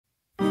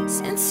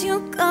Since you're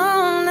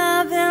gone,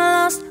 I've been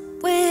lost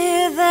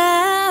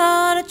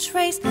without a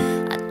trace.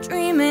 I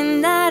dream at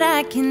night,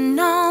 I can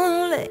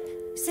only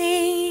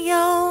see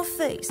your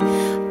face.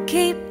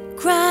 Keep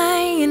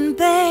crying,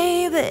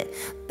 baby,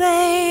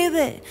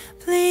 baby,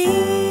 please.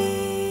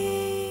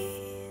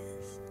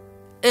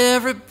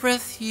 Every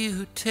breath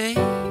you take,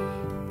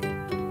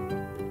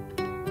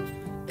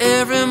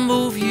 every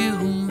move you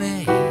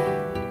make,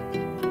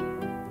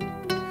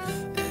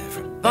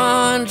 every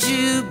bond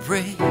you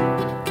break,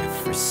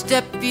 every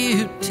step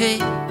you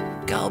take,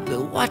 I'll be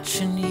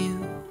watching you.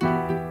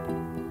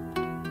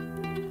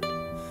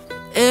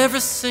 Every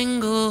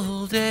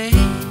single day,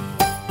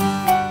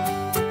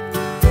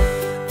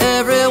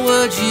 every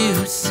word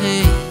you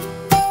say,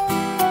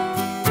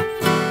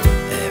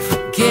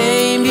 every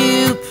game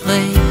you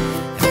play,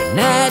 every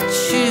night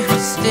you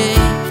stay,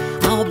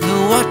 I'll be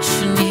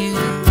watching you.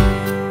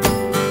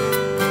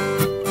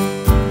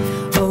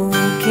 Oh,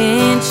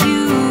 can't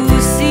you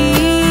see?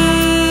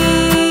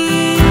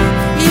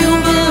 You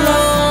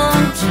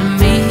belong to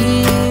me.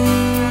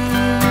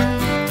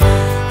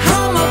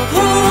 How my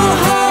poor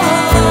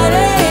heart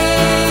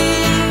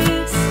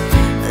aches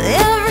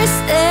Every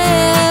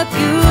step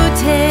you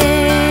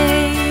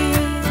take,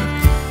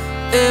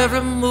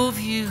 every move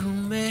you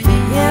make,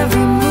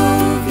 every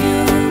move you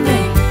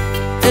make,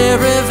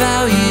 every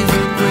vow you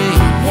break,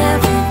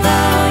 every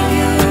vow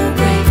you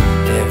break,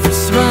 every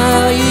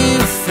smile you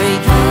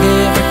fake,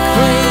 every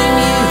claim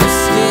you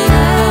stake,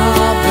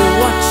 I'll be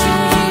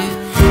watching you.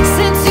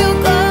 Since you're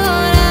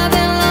gone, I've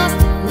been lost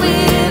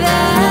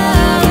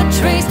without a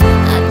trace.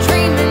 I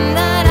dream at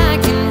night, I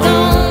can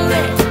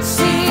only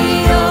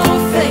see your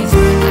face.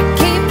 I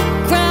keep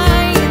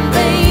crying,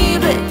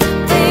 baby,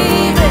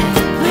 baby,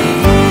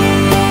 please.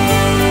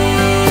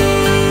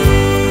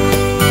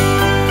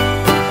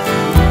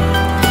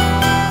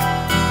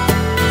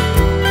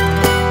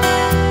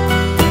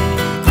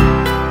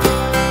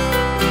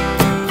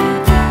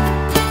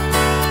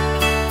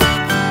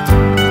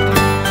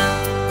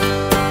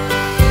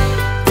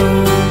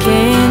 Oh,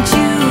 can't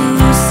you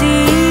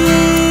see?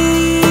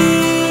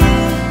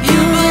 You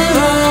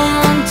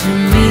belong to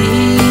me.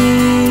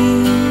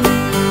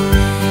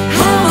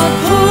 How my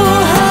poor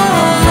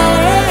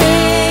heart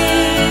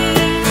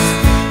aches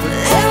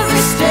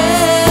every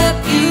step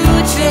you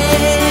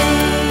take,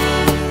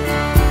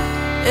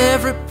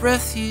 every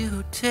breath you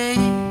take,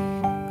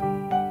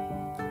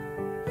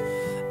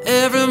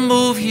 every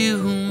move you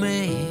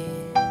make,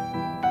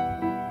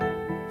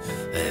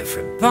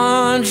 every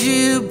bond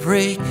you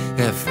break,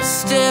 every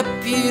step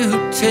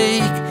you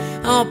take,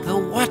 I'll be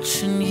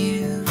watching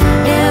you.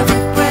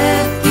 Every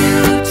breath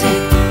you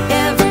take,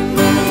 every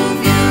move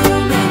you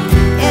make,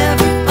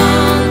 every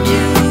bond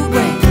you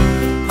break,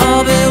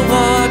 I'll be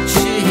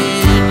watching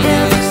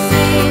every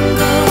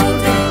single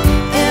day,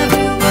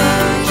 every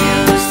word you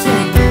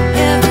say,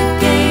 every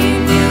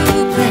game you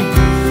play,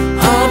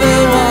 I'll be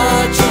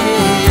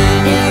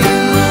watching every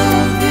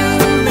move you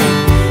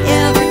make,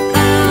 every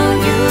vow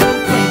you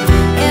break,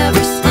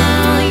 every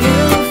smile you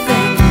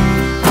fake,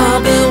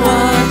 I'll be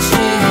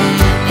watching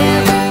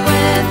every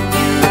breath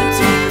you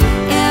take,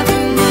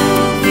 every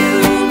move you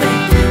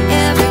make,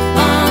 every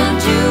bond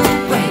you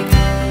break.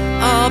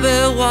 I'll be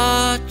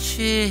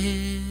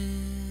watching